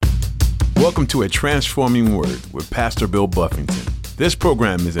Welcome to A Transforming Word with Pastor Bill Buffington. This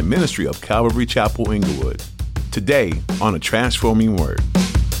program is a ministry of Calvary Chapel, Inglewood. Today on A Transforming Word.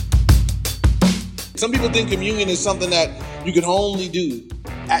 Some people think communion is something that you can only do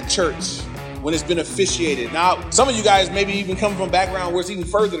at church when it's been officiated. Now, some of you guys maybe even come from a background where it's even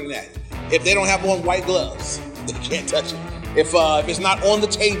further than that. If they don't have on white gloves, they can't touch it. If it's not on the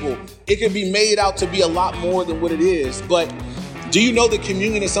table, it can be made out to be a lot more than what it is. But do you know that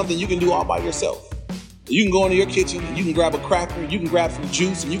communion is something you can do all by yourself? You can go into your kitchen and you can grab a cracker, you can grab some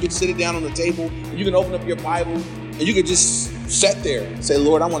juice, and you can sit it down on the table, and you can open up your Bible, and you can just sit there and say,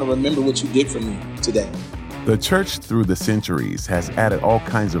 Lord, I want to remember what you did for me today. The church through the centuries has added all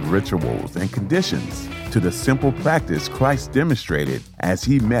kinds of rituals and conditions to the simple practice Christ demonstrated as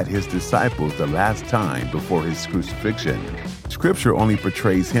he met his disciples the last time before his crucifixion. Scripture only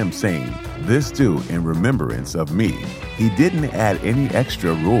portrays him saying, "This do in remembrance of me." He didn't add any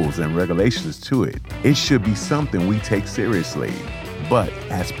extra rules and regulations to it. It should be something we take seriously. But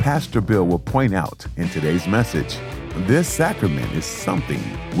as Pastor Bill will point out in today's message, this sacrament is something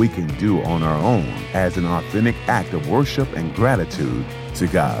we can do on our own as an authentic act of worship and gratitude to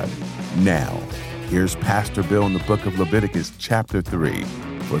God. Now, here's Pastor Bill in the book of Leviticus chapter 3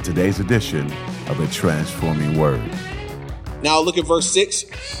 for today's edition of A Transforming Word. Now look at verse 6.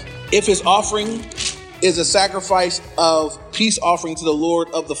 If his offering is a sacrifice of peace offering to the Lord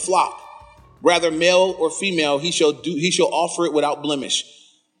of the flock, whether male or female, he shall offer it without blemish.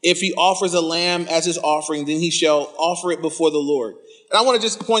 If he offers a lamb as his offering, then he shall offer it before the Lord. And I want to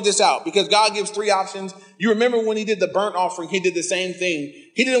just point this out because God gives three options. You remember when he did the burnt offering, he did the same thing.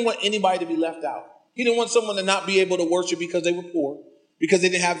 He didn't want anybody to be left out. He didn't want someone to not be able to worship because they were poor, because they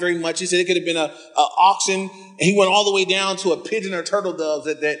didn't have very much. He said it could have been a oxen, and he went all the way down to a pigeon or turtle doves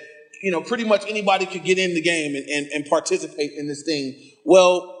that pretty much anybody could get in the game and participate in this thing.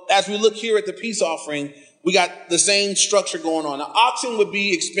 Well, as we look here at the peace offering, we got the same structure going on. Now, oxen would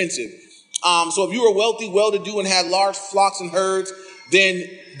be expensive. So if you were wealthy, well-to-do, and had large flocks and herds, then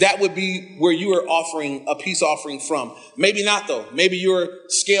that would be where you were offering a peace offering from. Maybe not, though. Maybe you were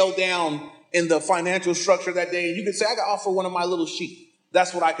scaled down in the financial structure that day, and you could say, I could offer one of my little sheep.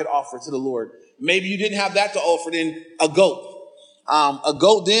 That's what I could offer to the Lord. Maybe you didn't have that to offer, then a goat. A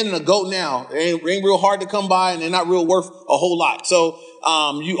goat then and a goat now. It ain't real hard to come by, and they're not real worth a whole lot. So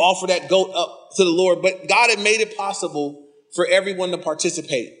you offer that goat up to the Lord. But God had made it possible for everyone to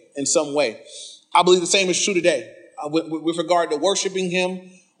participate in some way. I believe the same is true today with regard to worshiping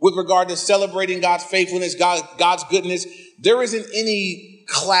him, with regard to celebrating God's faithfulness, God's goodness. There isn't any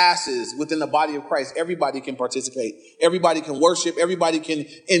classes within the body of Christ. Everybody can participate. Everybody can worship. Everybody can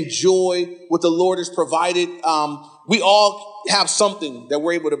enjoy what the Lord has provided. We all have something that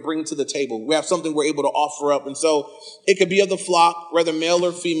we're able to bring to the table. We have something we're able to offer up. And so it could be of the flock, whether male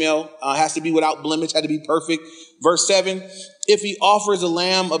or female, has to be without blemish, had to be perfect. Verse 7, if he offers a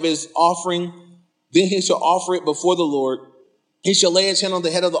lamb of his offering, then he shall offer it before the Lord. He shall lay his hand on the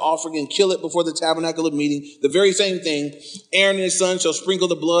head of the offering and kill it before the tabernacle of meeting. The very same thing. Aaron and his son shall sprinkle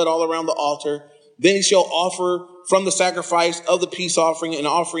the blood all around the altar. Then he shall offer from the sacrifice of the peace offering an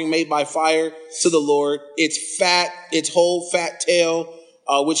offering made by fire to the Lord. Its fat, its whole fat tail,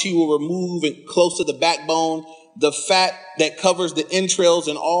 which he will remove and close to the backbone. The fat that covers the entrails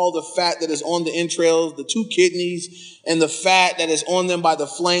and all the fat that is on the entrails, the two kidneys and the fat that is on them by the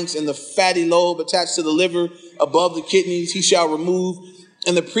flanks and the fatty lobe attached to the liver above the kidneys, he shall remove.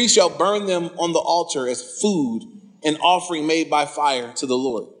 And the priest shall burn them on the altar as food, an offering made by fire to the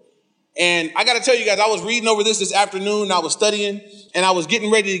Lord. And I got to tell you guys, I was reading over this afternoon. I was studying and I was getting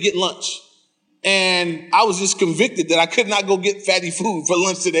ready to get lunch. And I was just convicted that I could not go get fatty food for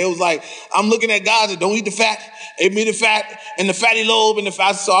lunch today. It was like, I'm looking at God that don't eat the fat, eat me the fat and the fatty lobe and the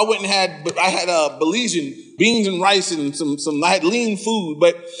fat. So I went and had Belizean beans and rice and some, I had lean food.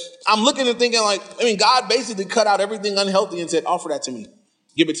 But I'm looking and thinking God basically cut out everything unhealthy and said, offer that to me.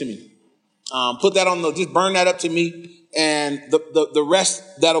 Give it to me. Put that on just burn that up to me. And the rest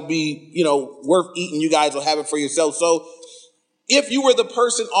that'll be, worth eating, you guys will have it for yourself. So if you were the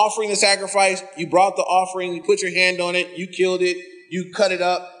person offering the sacrifice, you brought the offering, you put your hand on it, you killed it, you cut it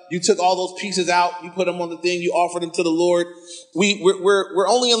up, you took all those pieces out, you put them on the thing, you offered them to the Lord. We're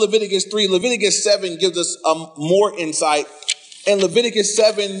only in Leviticus 3. Leviticus 7 gives us more insight. In Leviticus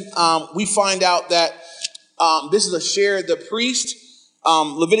 7, we find out that this is a share of the priest.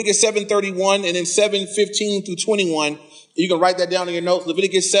 Leviticus 7:31 and then 7:15 through 21. You can write that down in your notes.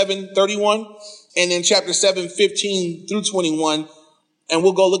 Leviticus 7:31 and then chapter 7:15 through 21. And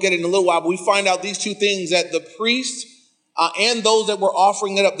we'll go look at it in a little while. But we find out these two things, that the priest and those that were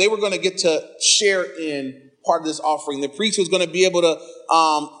offering it up, they were going to get to share in part of this offering. The priest was going to be able to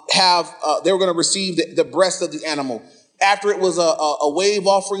they were going to receive the breast of the animal. After it was a wave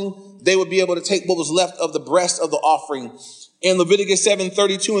offering, they would be able to take what was left of the breast of the offering. In Leviticus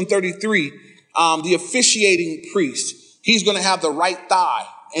 7:32 and 33, the officiating priest, he's going to have the right thigh.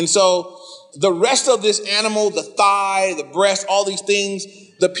 And so the rest of this animal, the thigh, the breast, all these things,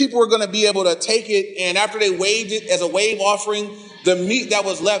 the people were going to be able to take it. And after they waved it as a wave offering, the meat that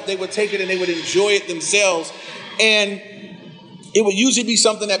was left, they would take it and they would enjoy it themselves. And it would usually be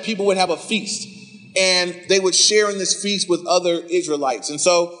something that people would have a feast. And they would share in this feast with other Israelites. And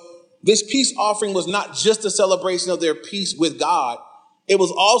so this peace offering was not just a celebration of their peace with God. It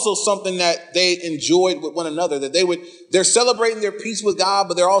was also something that they enjoyed with one another, that they're celebrating their peace with God,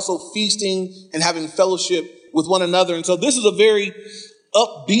 but they're also feasting and having fellowship with one another. And so this is a very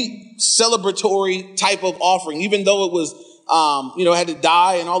upbeat, celebratory type of offering. Even though it was, had to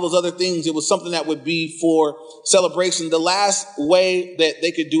die and all those other things, it was something that would be for celebration. The last way that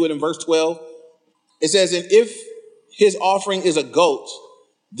they could do it in verse 12, it says, and if his offering is a goat,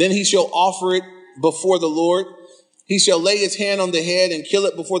 then he shall offer it before the Lord. He shall lay his hand on the head and kill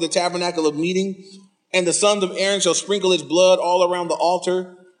it before the tabernacle of meeting. And the sons of Aaron shall sprinkle its blood all around the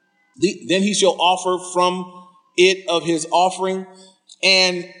altar. Then he shall offer from it of his offering.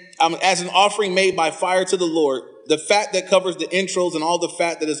 And as an offering made by fire to the Lord, the fat that covers the entrails and all the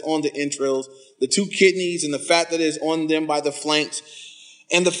fat that is on the entrails, the 2 kidneys and the fat that is on them by the flanks,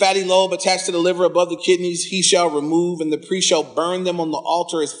 and the fatty lobe attached to the liver above the kidneys, he shall remove, and the priest shall burn them on the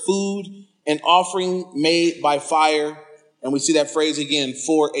altar as food, an offering made by fire. And we see that phrase again,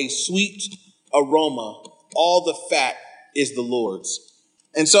 for a sweet aroma. All the fat is the Lord's.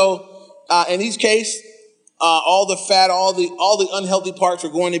 And so in each case, all the fat, all the unhealthy parts are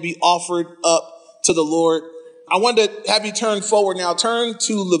going to be offered up to the Lord. I wanted to have you turn forward now. Turn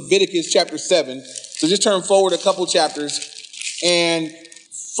to Leviticus chapter 7. So just turn forward a couple chapters. And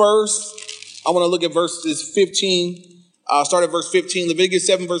first, I want to look at verses 15. Start at verse 15. Leviticus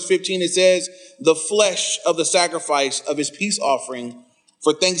 7, verse 15. It says, the flesh of the sacrifice of his peace offering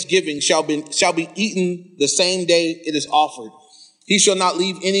for thanksgiving shall be eaten the same day it is offered. He shall not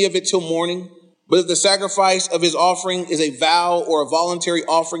leave any of it till morning. But if the sacrifice of his offering is a vow or a voluntary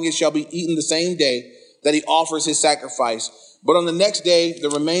offering, it shall be eaten the same day that he offers his sacrifice. But on the next day, the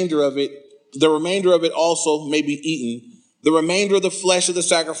remainder of it also may be eaten. The remainder of the flesh of the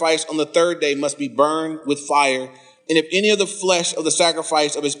sacrifice on the third day must be burned with fire. And if any of the flesh of the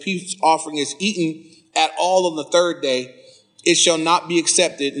sacrifice of his peace offering is eaten at all on the third day, it shall not be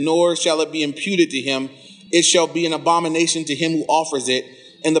accepted, nor shall it be imputed to him. It shall be an abomination to him who offers it,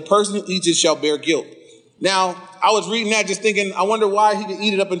 and the person who eats it shall bear guilt. Now, I was reading that just thinking, I wonder why he could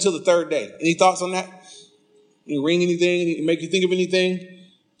eat it up until the third day. Any thoughts on that? Can you ring anything? Can you make you think of anything?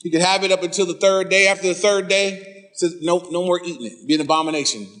 He could have it up until the third day. After the third day, says no more eating it. Be an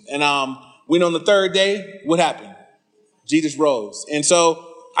abomination. And we know on the third day, what happened? Jesus rose. And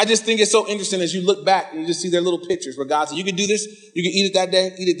so I just think it's so interesting as you look back and you just see their little pictures where God said, you can do this, you can eat it that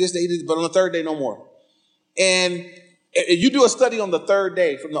day, eat it this day, eat it, but on the third day, no more. And if you do a study on the third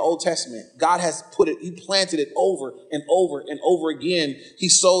day from the Old Testament, God has he planted it over and over and over again. He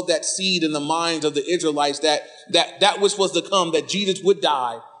sowed that seed in the minds of the Israelites that which was to come, that Jesus would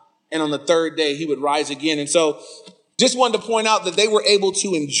die. And on the third day, he would rise again. And so just wanted to point out that they were able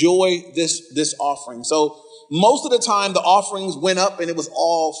to enjoy this offering. So most of the time, the offerings went up and it was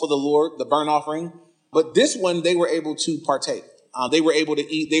all for the Lord, the burnt offering. But this one, they were able to partake. They were able to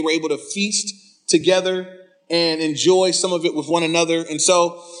eat. They were able to feast together and enjoy some of it with one another. And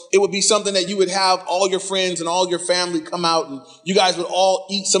so it would be something that you would have all your friends and all your family come out and you guys would all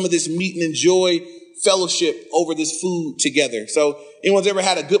eat some of this meat and enjoy fellowship over this food together. So anyone's ever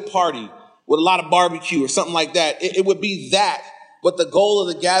had a good party with a lot of barbecue or something like that, it would be that. But the goal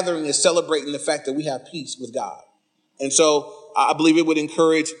of the gathering is celebrating the fact that we have peace with God. And so I believe it would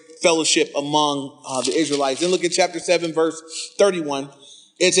encourage fellowship among the Israelites. Then look at chapter 7, verse 31.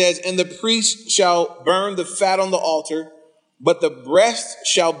 It says, and the priest shall burn the fat on the altar, but the breast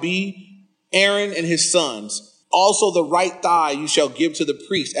shall be Aaron and his sons. Also the right thigh you shall give to the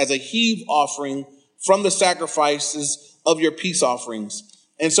priest as a heave offering from the sacrifices of your peace offerings.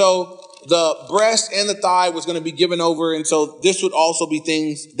 And so the breast and the thigh was going to be given over. And so this would also be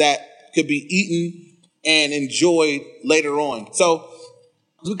things that could be eaten and enjoyed later on. So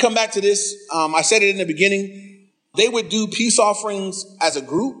as we come back to this, I said it in the beginning, they would do peace offerings as a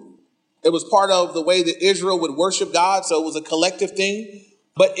group. It was part of the way that Israel would worship God. So it was a collective thing,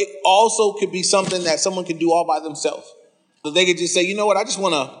 but it also could be something that someone could do all by themselves. So they could just say, you know what? I just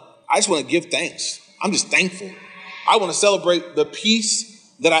want to give thanks. I'm just thankful. I want to celebrate the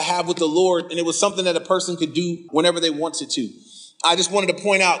peace that I have with the Lord, and it was something that a person could do whenever they wanted to. I just wanted to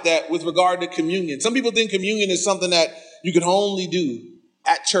point out that with regard to communion, some people think communion is something that you can only do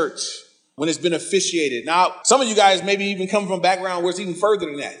at church when it's been officiated. Now, some of you guys maybe even come from a background where it's even further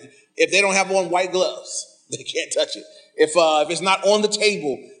than that. If they don't have on white gloves, they can't touch it. If it's not on the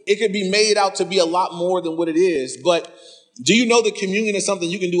table, it could be made out to be a lot more than what it is. But do you know that communion is something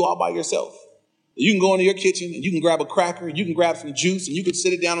you can do all by yourself? You can go into your kitchen and you can grab a cracker, and you can grab some juice, and you can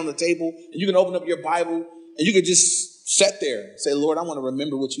sit it down on the table, and you can open up your Bible, and you can just sit there and say, Lord, I want to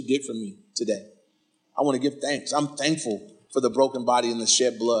remember what you did for me today. I want to give thanks. I'm thankful for the broken body and the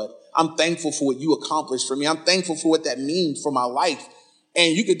shed blood. I'm thankful for what you accomplished for me. I'm thankful for what that means for my life.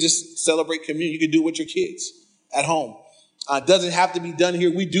 And you could just celebrate communion. You could do it with your kids at home. It doesn't have to be done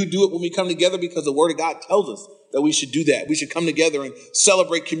here. We do it when we come together because the Word of God tells us that we should do that. We should come together and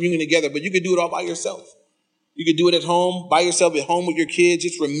celebrate communion together. But you could do it all by yourself. You could do it at home, by yourself, at home with your kids,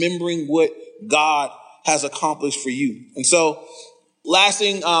 just remembering what God has accomplished for you. And so, last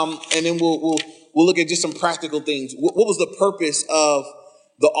thing, and then we'll look at just some practical things. What was the purpose of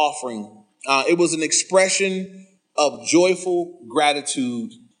the offering? It was an expression of joyful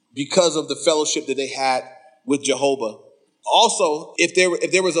gratitude because of the fellowship that they had with Jehovah. Also,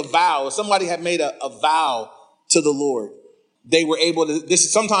 if there was a vow, if somebody had made a vow to the Lord, they were able to,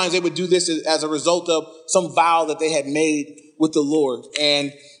 sometimes they would do this as a result of some vow that they had made with the Lord.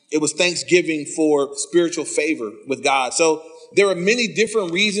 And it was thanksgiving for spiritual favor with God. So there are many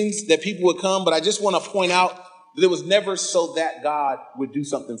different reasons that people would come, but I just want to point out that it was never so that God would do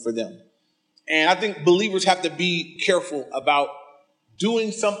something for them. And I think believers have to be careful about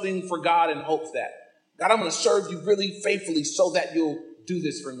doing something for God in hopes that, God, I'm going to serve you really faithfully so that you'll do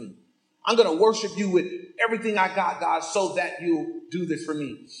this for me. I'm going to worship you with everything I got, God, so that you'll do this for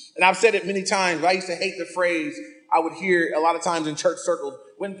me. And I've said it many times, but I used to hate the phrase I would hear a lot of times in church circles.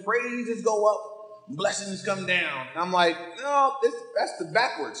 When praises go up, blessings come down. And I'm like, no, that's the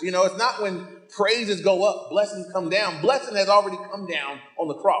backwards. You know, it's not when praises go up, blessings come down. Blessing has already come down on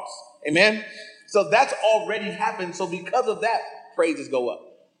the cross. Amen? So that's already happened. So because of that, praises go up.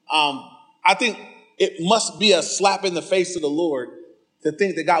 I think it must be a slap in the face to the Lord to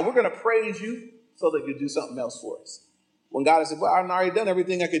think that, God, we're going to praise you so that you do something else for us. When God has said, well, I've already done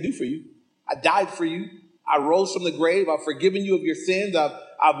everything I could do for you. I died for you. I rose from the grave. I've forgiven you of your sins.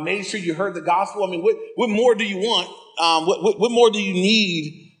 I've made sure you heard the gospel. I mean, what more do you want? What more do you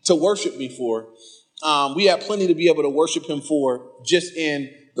need to worship me for? We have plenty to be able to worship him for just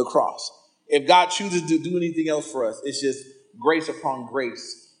in the cross. If God chooses to do anything else for us, it's just grace upon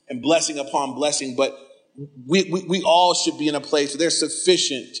grace and blessing upon blessing. But we all should be in a place where there's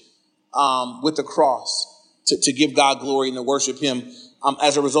sufficient with the cross to give God glory and to worship him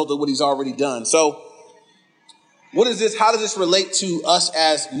as a result of what he's already done. So what is this? How does this relate to us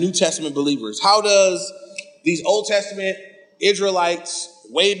as New Testament believers? How does these Old Testament Israelites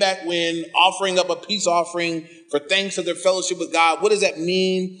way back when offering up a peace offering for thanks of their fellowship with God, what does that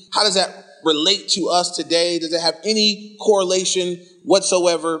mean? How does that relate to us today? Does it have any correlation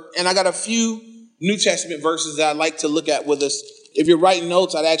whatsoever? And I got a few New Testament verses that I'd like to look at with us. If you're writing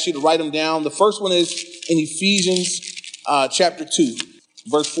notes, I'd ask you to write them down. The first one is in Ephesians chapter 2,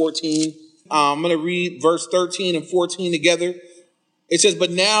 verse 14. I'm going to read verse 13 and 14 together. It says,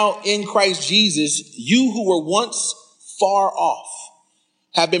 but now in Christ Jesus, you who were once far off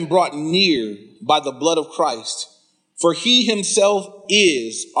have been brought near by the blood of Christ. For he himself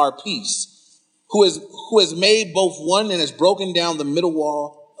is our peace, who has made both one and has broken down the middle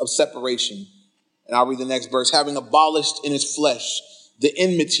wall of separation. And I'll read the next verse. Having abolished in his flesh the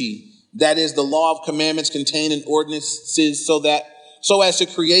enmity, that is the law of commandments contained in ordinances, so as to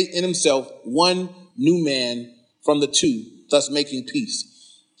create in himself one new man from the two, thus making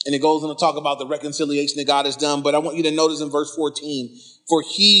peace. And it goes on to talk about the reconciliation that God has done. But I want you to notice in verse 14, for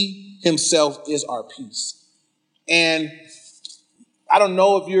he himself is our peace. And I don't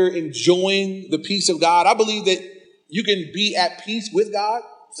know if you're enjoying the peace of God. I believe that you can be at peace with God,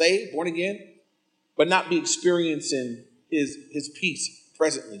 saved, born again, but not be experiencing his peace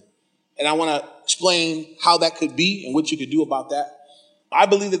presently. And I want to explain how that could be and what you could do about that. I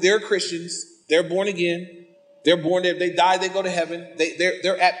believe that there are Christians, they're born again, if they die, they go to heaven.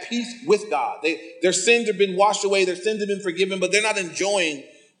 They're at peace with God. Their sins have been washed away, their sins have been forgiven, but they're not enjoying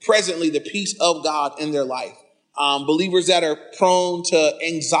presently the peace of God in their life. Believers that are prone to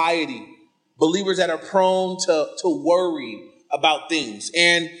anxiety, believers that are prone to worry about things.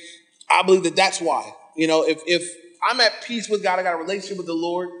 And I believe that that's why, if I'm at peace with God, I got a relationship with the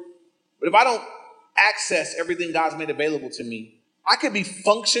Lord, but if I don't access everything God's made available to me, I could be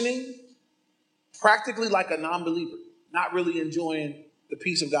functioning practically like a non-believer, not really enjoying the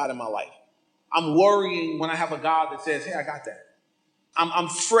peace of God in my life. I'm worrying when I have a God that says, hey, I got that. I'm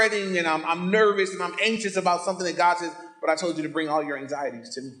fretting and I'm nervous and I'm anxious about something that God says, but I told you to bring all your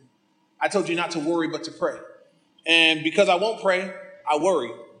anxieties to me. I told you not to worry, but to pray. And because I won't pray, I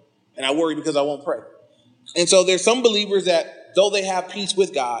worry. And I worry because I won't pray. And so there's some believers that though they have peace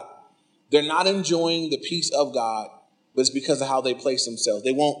with God, they're not enjoying the peace of God, but it's because of how they place themselves.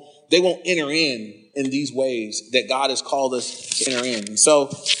 They won't enter in these ways that God has called us to enter in. And so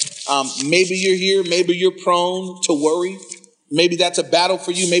maybe you're here, maybe you're prone to worry. Maybe that's a battle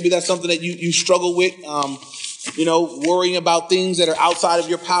for you. Maybe that's something that you struggle with, worrying about things that are outside of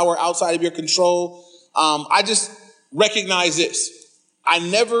your power, outside of your control. I just recognize this. I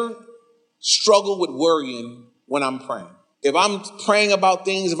never struggle with worrying when I'm praying. If I'm praying about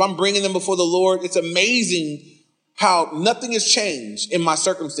things, if I'm bringing them before the Lord, it's amazing how nothing has changed in my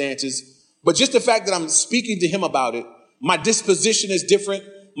circumstances. But just the fact that I'm speaking to him about it, my disposition is different.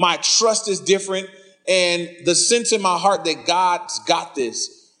 My trust is different. And the sense in my heart that God's got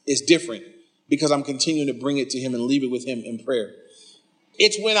this is different because I'm continuing to bring it to him and leave it with him in prayer.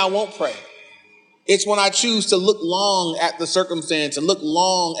 It's when I won't pray. It's when I choose to look long at the circumstance and look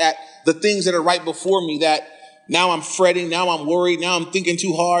long at the things that are right before me that now I'm fretting, now I'm worried, now I'm thinking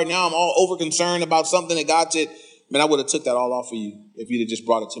too hard, now I'm all over concerned about something that God said, man, I would have took that all off of you if you'd have just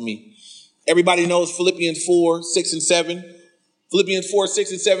brought it to me. Everybody knows Philippians 4, 6 and 7. Philippians 4,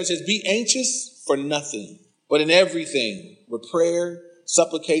 6 and 7 says, be anxious for nothing, but in everything, with prayer,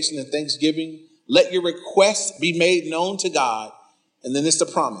 supplication, and thanksgiving, let your requests be made known to God. And then it's the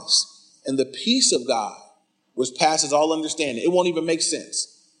promise. And the peace of God, which passes all understanding. It won't even make sense.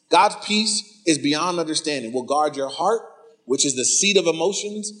 God's peace is beyond understanding. Will guard your heart, which is the seat of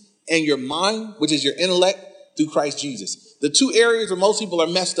emotions, and your mind, which is your intellect, through Christ Jesus. The two areas where most people are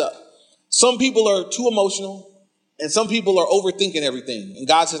messed up. Some people are too emotional, and some people are overthinking everything. And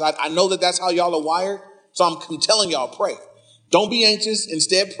God says, I know that that's how y'all are wired, so I'm telling y'all, pray. Don't be anxious,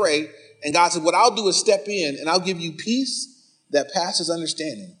 instead pray. And God said, what I'll do is step in, and I'll give you peace that passes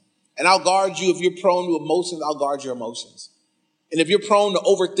understanding. And I'll guard you. If you're prone to emotions, I'll guard your emotions. And if you're prone to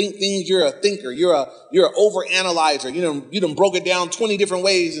overthink things, you're a thinker. You're an overanalyzer. You done broke it down 20 different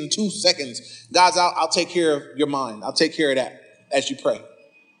ways in 2 seconds. God's, I'll take care of your mind. I'll take care of that as you pray.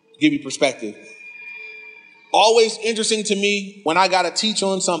 Give you perspective. Always interesting to me when I got to teach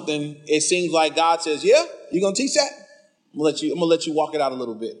on something, it seems like God says, yeah, you're going to teach that? I'm going to let you walk it out a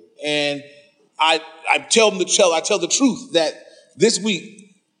little bit. And I tell the truth that this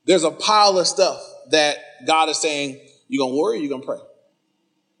week there's a pile of stuff that God is saying, you're going to worry, you're going to pray.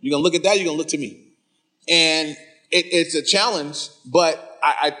 You're going to look at that, you're going to look to me. And it's a challenge, but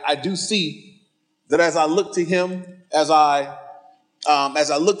I do see that as I look to him, as I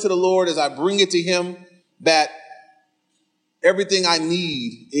look to the Lord, as I bring it to him, that everything I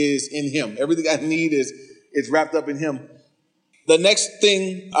need is in him. Everything I need is wrapped up in him. The next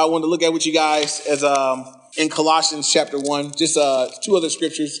thing I want to look at with you guys is in Colossians chapter 1, just 2 other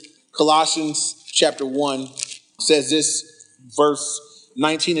scriptures. Colossians chapter 1 says this, verse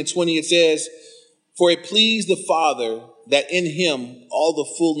 19 and 20, it says, for it pleased the Father that in him all the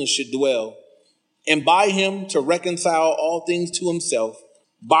fullness should dwell, and by him to reconcile all things to himself,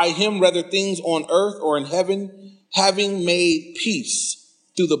 by him whether things on earth or in heaven, having made peace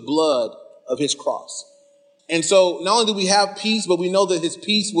through the blood of his cross. And so not only do we have peace, but we know that his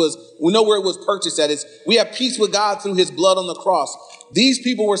peace we know where it was purchased at. We have peace with God through his blood on the cross. These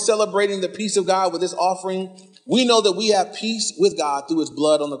people were celebrating the peace of God with this offering. We know that we have peace with God through his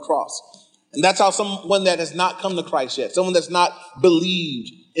blood on the cross. And that's how someone that has not come to Christ yet, someone that's not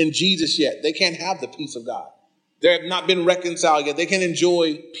believed in Jesus yet, they can't have the peace of God. They have not been reconciled yet. They can't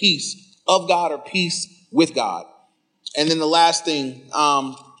enjoy peace of God or peace with God. And then the last thing,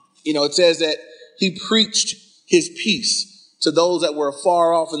 it says that he preached his peace to those that were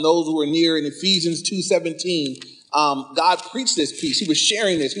far off and those who were near. In Ephesians 2:17, God preached this peace. He was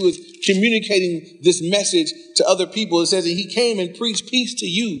sharing this. He was communicating this message to other people. It says that he came and preached peace to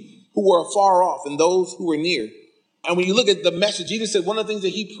you who were far off and those who were near. And when you look at the message, Jesus said one of the things that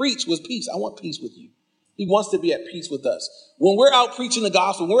he preached was peace. I want peace with you. He wants to be at peace with us. When we're out preaching the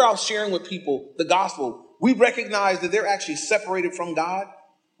gospel, when we're out sharing with people the gospel, we recognize that they're actually separated from God,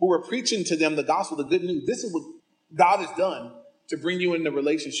 but we're preaching to them the gospel, the good news. This is what God has done to bring you into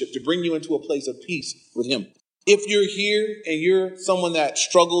relationship, to bring you into a place of peace with him. If you're here and you're someone that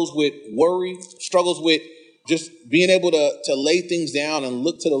struggles with worry, struggles with just being able to lay things down and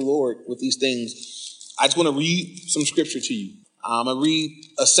look to the Lord with these things, I just want to read some scripture to you. I'm going to read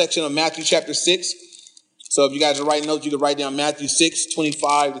a section of Matthew chapter 6. So if you guys are writing notes, you can write down Matthew 6,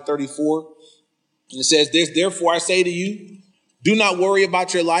 25 to 34. And it says this, therefore I say to you, Do not worry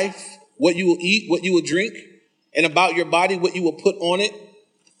about your life, what you will eat, what you will drink, and about your body, what you will put on it.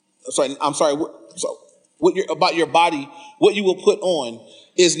 About your body, what you will put on.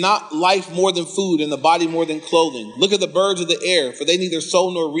 Is not life more than food and the body more than clothing? Look at the birds of the air, for they neither sow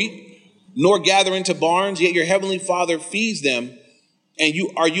nor reap, nor gather into barns, yet your heavenly Father feeds them, and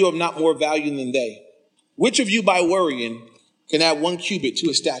you of not more value than they? Which of you by worrying can add 1 cubit to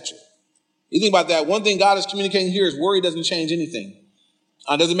his stature? You think about that. One thing God is communicating here is worry doesn't change anything.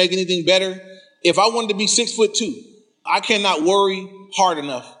 Doesn't make anything better. If I wanted to be 6'2", I cannot worry hard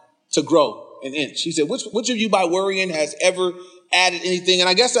enough to grow an inch. He said, which of you by worrying has ever added anything? And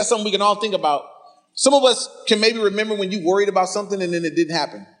I guess that's something we can all think about. Some of us can maybe remember when you worried about something and then it didn't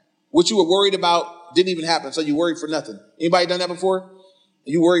happen. What you were worried about didn't even happen, so you worried for nothing. Anybody done that before?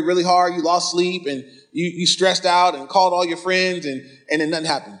 You worried really hard, you lost sleep, and you stressed out and called all your friends, and then nothing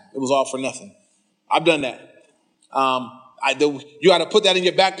happened. It was all for nothing. I've done that. You got to put that in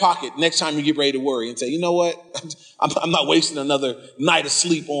your back pocket next time you get ready to worry and say, you know what? I'm not wasting another night of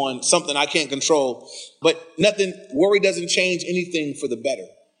sleep on something I can't control. But worry doesn't change anything for the better.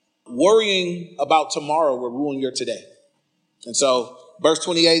 Worrying about tomorrow will ruin your today. And so verse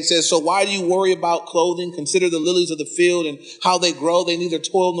 28 says, so why do you worry about clothing? Consider the lilies of the field and how they grow. They neither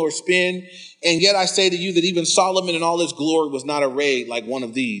toil nor spin. And yet I say to you that even Solomon in all his glory was not arrayed like one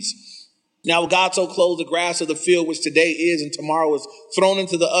of these. Now God so clothed the grass of the field, which today is and tomorrow is thrown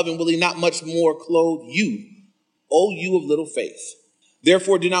into the oven. Will he not much more clothe you, O you of little faith?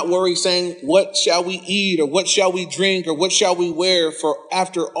 Therefore do not worry, saying, what shall we eat, or what shall we drink, or what shall we wear? For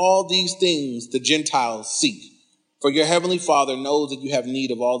after all these things the Gentiles seek. For your heavenly Father knows that you have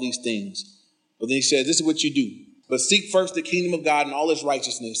need of all these things. But then he says, this is what you do. But seek first the kingdom of God and all its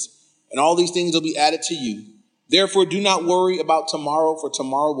righteousness, and all these things will be added to you. Therefore, do not worry about tomorrow, for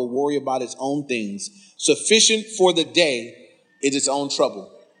tomorrow will worry about its own things. Sufficient for the day is its own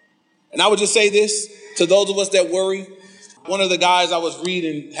trouble. And I would just say this to those of us that worry. One of the guys I was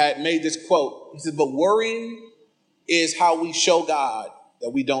reading had made this quote. He said, but worrying is how we show God that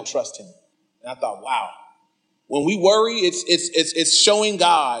we don't trust him. And I thought, wow. When we worry, it's showing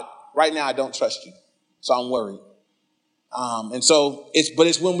God, right now I don't trust you, so I'm worried.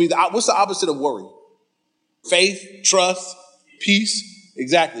 It's when what's the opposite of worry? Faith, trust, peace.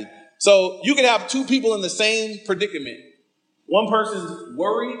 Exactly. So you can have two people in the same predicament. One person's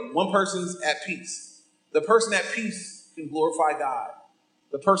worried, one person's at peace. The person at peace can glorify God.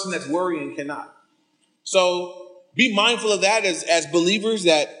 The person that's worrying cannot. So be mindful of that as believers,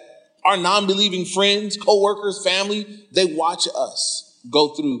 that our non-believing friends, co-workers, family, they watch us go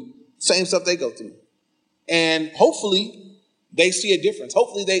through the same stuff they go through. And hopefully they see a difference.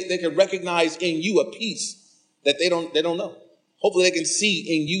 Hopefully they can recognize in you a peace that they don't know. Hopefully they can see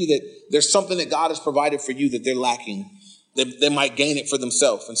in you that there's something that God has provided for you that they're lacking. They might gain it for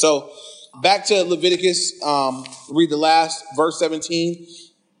themselves. And so back to Leviticus, read the last verse 17.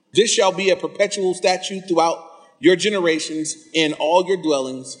 This shall be a perpetual statute throughout your generations in all your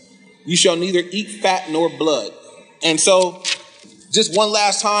dwellings. You shall neither eat fat nor blood. And so just one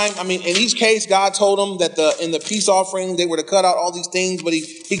last time, in each case, God told them that in the peace offering, they were to cut out all these things, but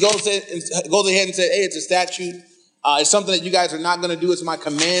he goes ahead and said, hey, it's a statute. It's something that you guys are not going to do. It's my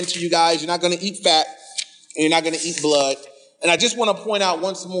command to you guys. You're not going to eat fat and you're not going to eat blood. And I just want to point out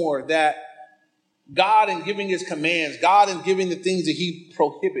once more that God, in giving his commands, God, in giving the things that he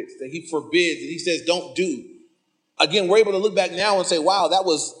prohibits, that he forbids, that he says don't do. Again, we're able to look back now and say, wow, that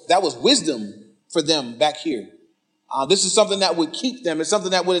was wisdom for them back here. This is something that would keep them. It's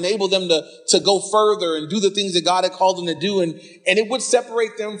something that would enable them to go further and do the things that God had called them to do. And it would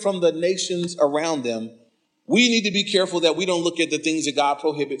separate them from the nations around them. We need to be careful that we don't look at the things that God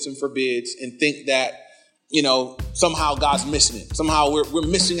prohibits and forbids and think that, somehow God's missing it. Somehow we're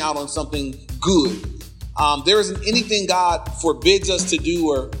missing out on something good. There isn't anything God forbids us to do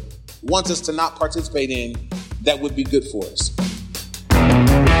or wants us to not participate in that would be good for us.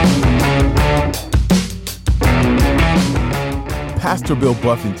 Pastor Bill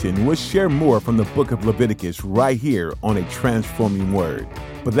Buffington will share more from the book of Leviticus right here on A Transforming Word.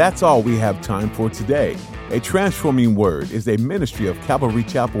 But that's all we have time for today. A Transforming Word is a ministry of Calvary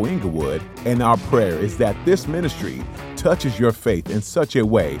Chapel Inglewood, and our prayer is that this ministry touches your faith in such a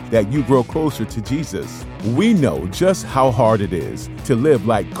way that you grow closer to Jesus. We know just how hard it is to live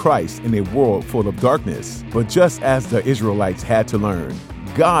like Christ in a world full of darkness. But just as the Israelites had to learn,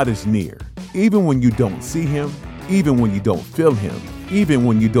 God is near, even when you don't see him, even when you don't feel him, even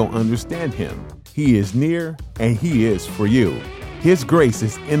when you don't understand him. He is near and he is for you. His grace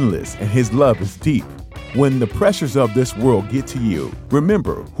is endless and his love is deep. When the pressures of this world get to you,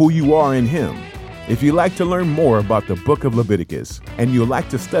 remember who you are in him. If you'd like to learn more about the book of Leviticus and you'd like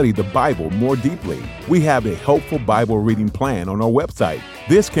to study the Bible more deeply, we have a helpful Bible reading plan on our website.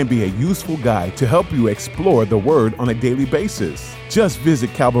 This can be a useful guide to help you explore the Word on a daily basis. Just visit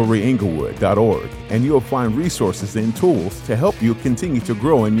CalvaryEnglewood.org and you'll find resources and tools to help you continue to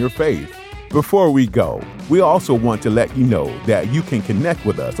grow in your faith. Before we go, we also want to let you know that you can connect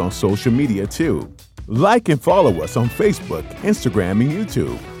with us on social media too. Like and follow us on Facebook, Instagram, and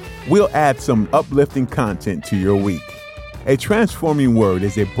YouTube. We'll add some uplifting content to your week. A Transforming Word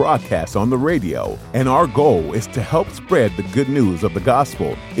is a broadcast on the radio, and our goal is to help spread the good news of the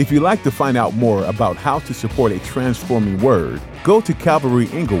gospel. If you'd like to find out more about how to support a Transforming Word, go to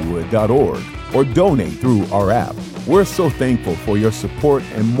CalvaryEnglewood.org or donate through our app. We're so thankful for your support,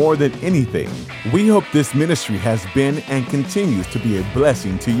 and more than anything, we hope this ministry has been and continues to be a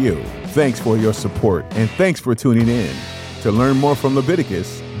blessing to you. Thanks for your support, and thanks for tuning in. To learn more from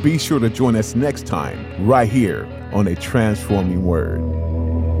Leviticus, be sure to join us next time, right here on A Transforming Word.